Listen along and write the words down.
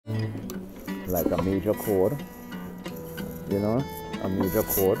like a major chord, you know, a major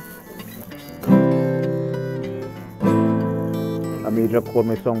chord. A major chord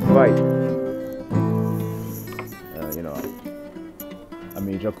may sound bright, you know, a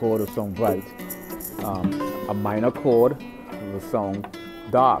major chord will sound bright. A minor chord will sound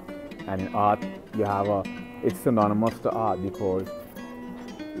dark, and in art you have it's synonymous to art because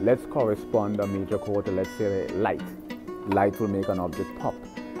let's correspond a major chord to, let's say, light. Light will make an object pop,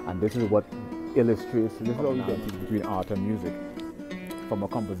 and this is what illustrates, this is how we get between art and music. From a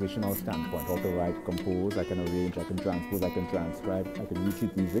compositional standpoint, how to write, compose, I can arrange, I can transpose, I can transcribe, I can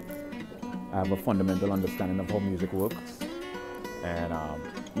repeat music. I have a fundamental understanding of how music works, and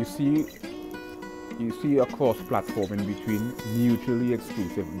you see a cross-platforming between mutually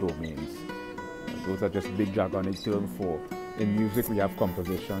exclusive domains. Those are just big jargonic terms for, in music we have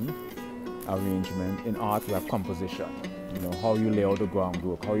composition, arrangement. In art we have composition. You know, how you lay out the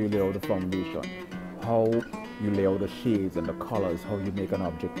groundwork, how you lay out the foundation, how you lay out the shades and the colors, how you make an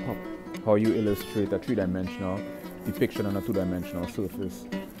object pop, how you illustrate a three-dimensional depiction on a two-dimensional surface.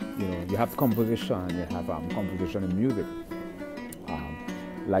 You know, you have composition, you have composition in music.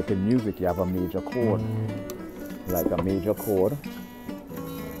 Like in music, you have a major chord, like a major chord,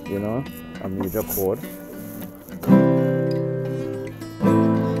 you know, a major chord.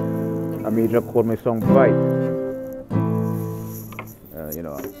 A major chord may sound bright, you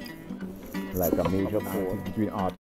know, like a major chord between art